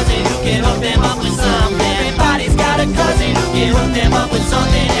a cousin who can hook them up with something. Everybody's got a cousin who can hook them up with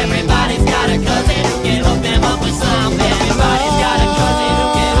something. Everybody's got a cousin who can hook them up with something. Everybody's got a cousin who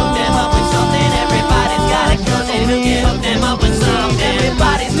can hook them up with something. Everybody's got a cousin who can hook them up with something.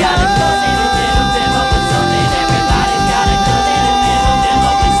 Everybody's got a cousin who can hook them up with something. Everybody's got a cousin who can hook them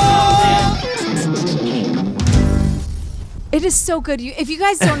up with something. It is so good. If you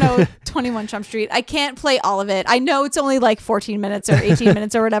guys don't know 21 Jump Street, I can't play all of it. I know it's only like 14 minutes or 18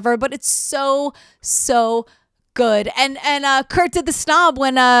 minutes or whatever, but it's so good. And Kurt did the snob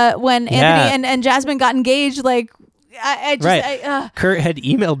when Anthony and Jasmine got engaged. Like, I just Right. Kurt had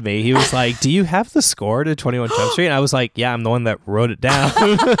emailed me. He was like, do you have the score to 21 Jump Street? And I was like, yeah, I'm the one that wrote it down.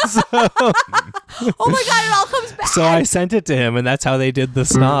 oh my God, it all comes back. So I sent it to him, and that's how they did the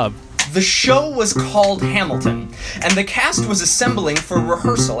snob. The show was called Hamilton, and the cast was assembling for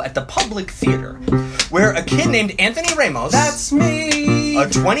rehearsal at the Public Theater, where a kid named Anthony Ramos, that's me, a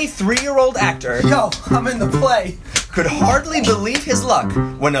 23-year-old actor, yo, I'm in the play, could hardly believe his luck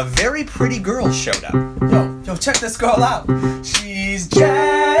when a very pretty girl showed up. Yo, check this girl out. She's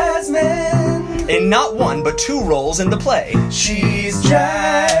Jasmine. In not one, but two roles in the play. She's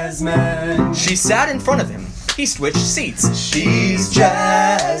Jasmine. She sat in front of him. He switched seats. She's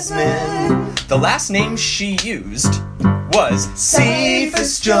Jasmine. The last name she used was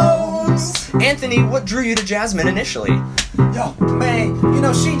Cephas Jones. Anthony, what drew you to Jasmine initially? Yo, man, you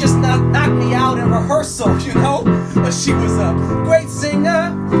know, she just knocked me out in rehearsal, you know? She was a great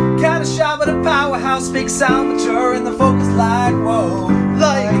singer, kind of shy but a powerhouse, big sound, mature, and the focus like, whoa.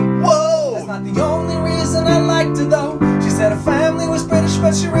 Like, whoa. That's not the only reason I liked her, though. She said her family was British,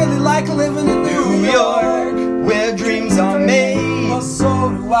 but she really liked living in New York, where dreams are made. Well, so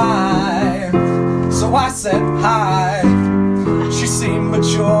do I. So I said hi. She seemed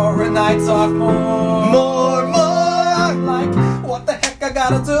mature and I talked more. Like, what the heck I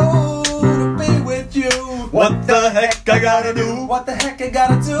gotta do to be with you? What the heck I gotta do? What the heck I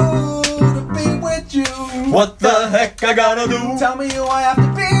gotta do to be with you? What the heck I gotta do? Tell me who I have to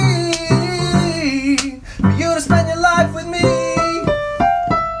be for you to spend your life with me.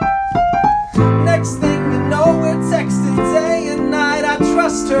 do day and night. I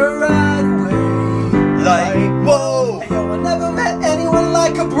trust her right away. Like, whoa. Hey, yo, I never met anyone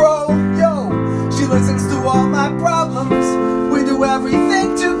like a bro. Yo, she listens to all my problems. We do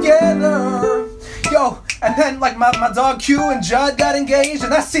everything together. Yo, and then like my dog Q and Judd got engaged,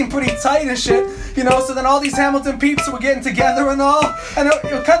 and that seemed pretty tight and shit, you know. So then all these Hamilton peeps were getting together and all, and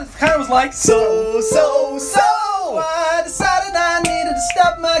it kind of was like so. I decided I needed to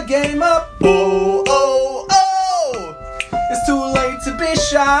step my game up. Oh, it's too late to be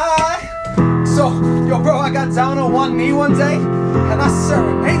shy. So, yo, bro, I got down on one knee one day, and I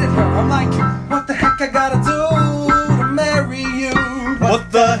serenaded her. I'm like, what the heck I gotta do to marry you? What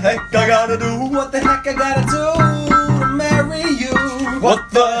the heck I gotta do? What the heck I gotta do to marry you?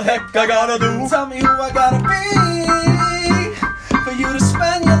 What the heck I gotta do? Tell me who I gotta be for you to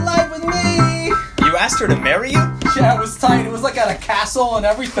spend your life with me. You asked her to marry you? Yeah, it was tight. It was like at a castle and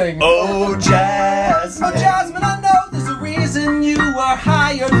everything. Oh, Jasmine. Oh, Jasmine, I know there's a reason you were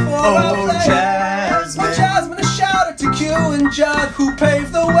hired for our play. Jasmine. Oh, Jasmine, a shout out to Q and Judd who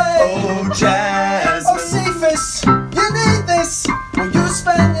paved the way. Oh, Jasmine. Oh, Cephas, you need this. Will you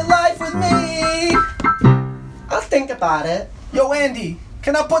spend your life with me? I'll think about it. Yo, Andy,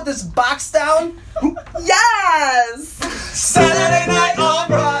 can I put this box down? Yes! Saturday night on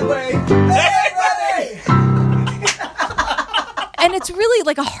Broadway. Hey, ready? And it's really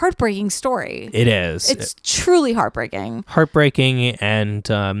like a heartbreaking story. It is. It's truly heartbreaking. Heartbreaking, and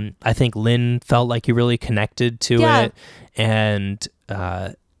I think Lynn felt like he really connected to it, and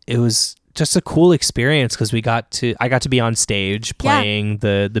it was just a cool experience because I got to be on stage playing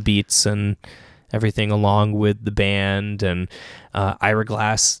the beats and everything along with the band, and Ira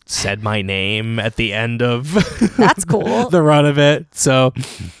Glass said my name at the end of that's cool the run of it, so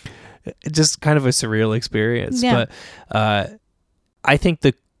just kind of a surreal experience. But I think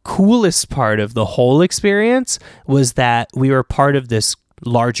the coolest part of the whole experience was that we were part of this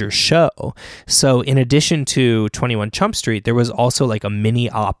larger show. So in addition to 21 Chump Street, there was also like a mini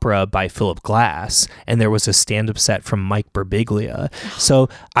opera by Philip Glass, and there was a stand-up set from Mike Birbiglia. So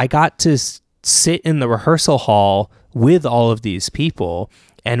I got to sit in the rehearsal hall with all of these people,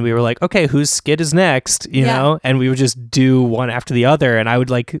 and we were like, okay, whose skit is next, you know? And we would just do one after the other, and I would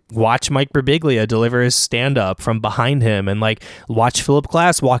like watch Mike Birbiglia deliver his stand-up from behind him, and like watch Philip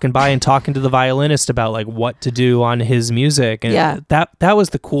Glass walking by and talking to the violinist about like what to do on his music. And that was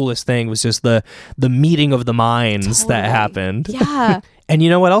the coolest thing, was just the meeting of the minds that happened. Yeah. And you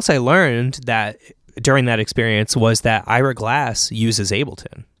know what else I learned that during that experience was that Ira Glass uses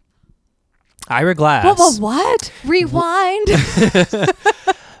Ableton. Ira Glass. What? Rewind.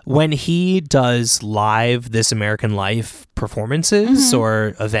 When he does live This American Life performances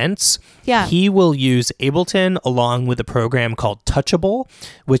or events, he will use Ableton along with a program called Touchable,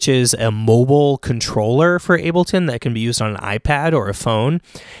 which is a mobile controller for Ableton that can be used on an iPad or a phone.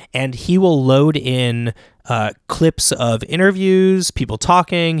 And he will load in clips of interviews, people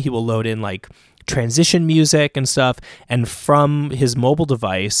talking. He will load in like transition music and stuff, and from his mobile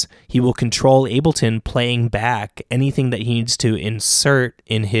device he will control Ableton playing back anything that he needs to insert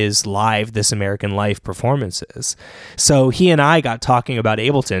in his live This American Life performances. So he and I got talking about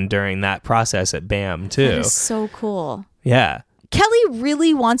Ableton during that process at BAM too. That is so cool. Yeah. Kelly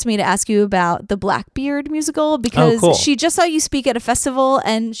really wants me to ask you about the Blackbeard musical because she just saw you speak at a festival,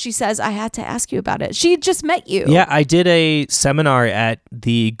 and she says, I had to ask you about it. She just met you. Yeah, I did a seminar at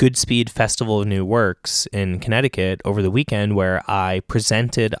the Goodspeed Festival of New Works in Connecticut over the weekend where I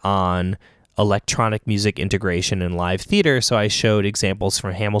presented on electronic music integration in live theater. So I showed examples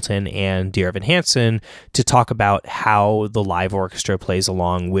from Hamilton and Dear Evan Hansen to talk about how the live orchestra plays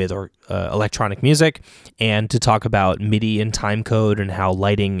along with electronic music, and to talk about MIDI and timecode and how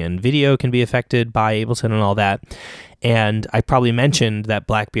lighting and video can be affected by Ableton and all that. And I probably mentioned that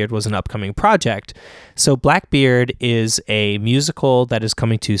Blackbeard was an upcoming project. So Blackbeard is a musical that is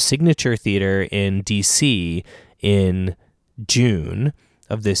coming to Signature Theater in DC in June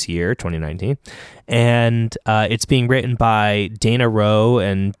of this year, 2019. And it's being written by Dana Rowe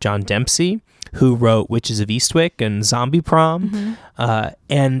and John Dempsey, who wrote Witches of Eastwick and Zombie Prom.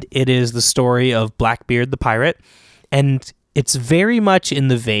 And it is the story of Blackbeard the pirate. And it's very much in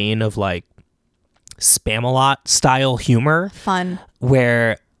the vein of like Spamalot style humor. Fun.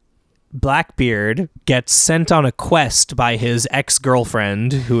 Where Blackbeard gets sent on a quest by his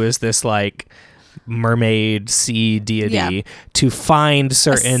ex-girlfriend, who is this like mermaid sea deity, to find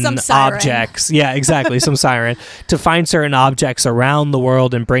certain objects. Yeah, exactly. Some siren. To find certain objects around the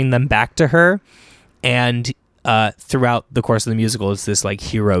world and bring them back to her. And throughout the course of the musical, it's this like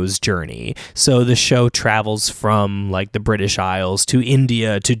hero's journey. So the show travels from like the British Isles to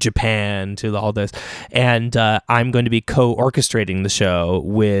India to Japan to all this. And I'm going to be co-orchestrating the show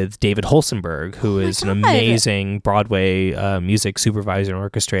with David Holsenberg, who is an amazing Broadway music supervisor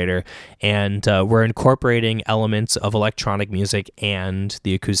and orchestrator. And we're incorporating elements of electronic music and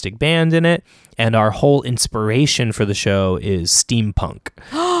the acoustic band in it. And our whole inspiration for the show is steampunk.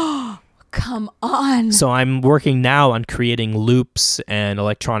 Come on. So I'm working now on creating loops and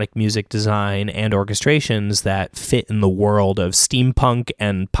electronic music design and orchestrations that fit in the world of steampunk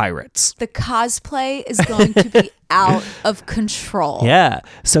and pirates. The cosplay is going to be out of control. Yeah.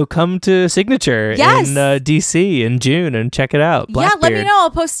 So come to Signature in DC in June and check it out. Yeah, let me know.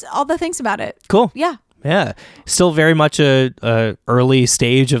 I'll post all the things about it. Cool. Yeah. Yeah. Still very much a early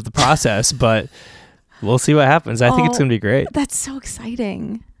stage of the process, but we'll see what happens. I think it's going to be great. That's so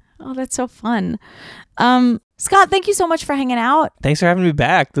exciting. Oh, that's so fun. Scott, thank you so much for hanging out. Thanks for having me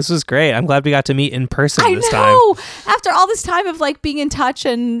back. This was great. I'm glad we got to meet in person this time. I know. After all this time of like being in touch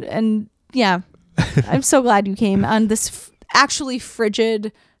and yeah, I'm so glad you came on this actually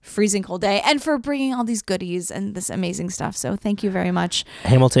frigid, freezing cold day and for bringing all these goodies and this amazing stuff. So thank you very much.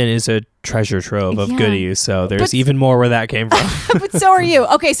 Hamilton is a treasure trove of goodies, so there's even more where that came from. But so are you.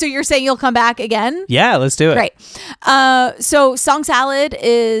 Okay, so you're saying you'll come back again? Yeah, let's do it. Great. So Song Salad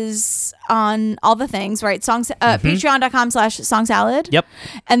is on all the things, right? Patreon.com/Song Salad. Yep.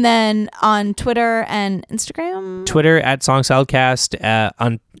 And then on Twitter and Instagram? Twitter at Song Saladcast,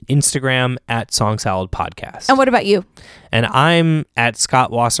 on Instagram at Song Salad Podcast. And what about you? And I'm at Scott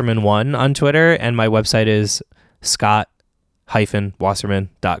Wasserman1 on Twitter, and my website is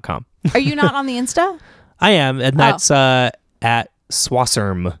scott-wasserman.com. Are you not on the Insta? I am, and that's at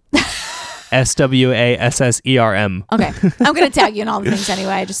Swasserm. SWASSERM. Okay. I'm going to tag you in all the things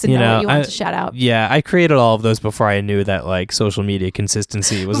anyway. I just didn't know what you wanted to shout out. Yeah, I created all of those before I knew that like social media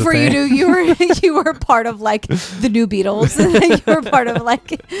consistency was before a thing. You knew you were part of like the new Beatles. You were part of like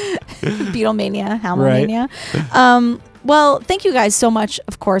Beatlemania, Hamilmania. Right. Well, thank you guys so much,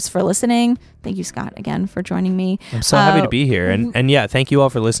 of course, for listening. Thank you, Scott, again for joining me. I'm so happy to be here. And yeah, thank you all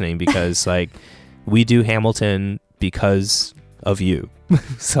for listening because like we do Hamilton because of you.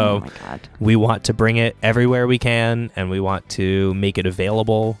 So we want to bring it everywhere we can and we want to make it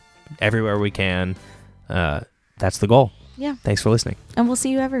available everywhere we can. That's the goal. Yeah. Thanks for listening. And we'll see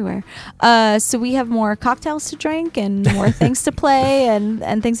you everywhere. So we have more cocktails to drink and more things to play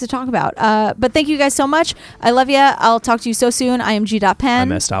and things to talk about. But thank you guys so much. I love you. I'll talk to you so soon. I am G.Pen.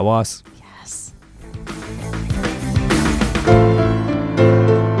 I'm S.Was. Yes.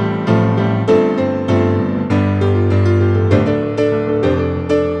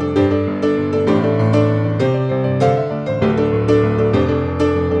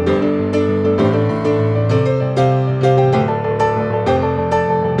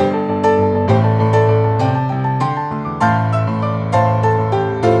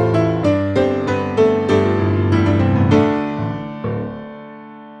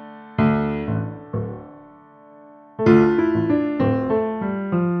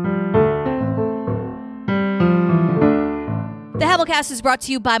 Is brought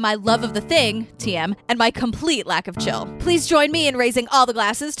to you by my love of the thing, TM, and my complete lack of chill. Please join me in raising all the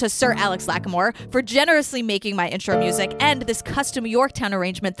glasses to Sir Alex Lacamoire for generously making my intro music and this custom Yorktown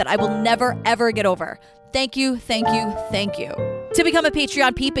arrangement that I will never, ever get over. Thank you, thank you, thank you. To become a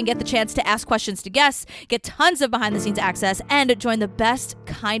Patreon peep and get the chance to ask questions to guests, get tons of behind-the-scenes access, and join the best,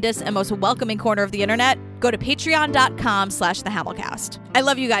 kindest, and most welcoming corner of the internet, go to patreon.com/thehamilcast. I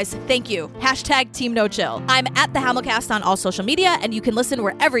love you guys. Thank you. #TeamNoChill. I'm at The Hamilcast on all social media, and you can listen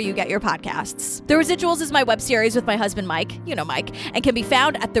wherever you get your podcasts. The Residuals is my web series with my husband, Mike, you know Mike, and can be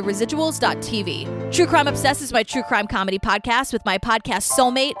found at theresiduals.tv. True Crime Obsessed is my true crime comedy podcast with my podcast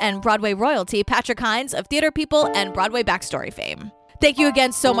soulmate and Broadway royalty, Patrick Hines of Theater People and Broadway Backstory fame. Thank you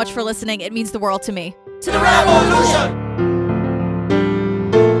again so much for listening. It means the world to me. To the revolution!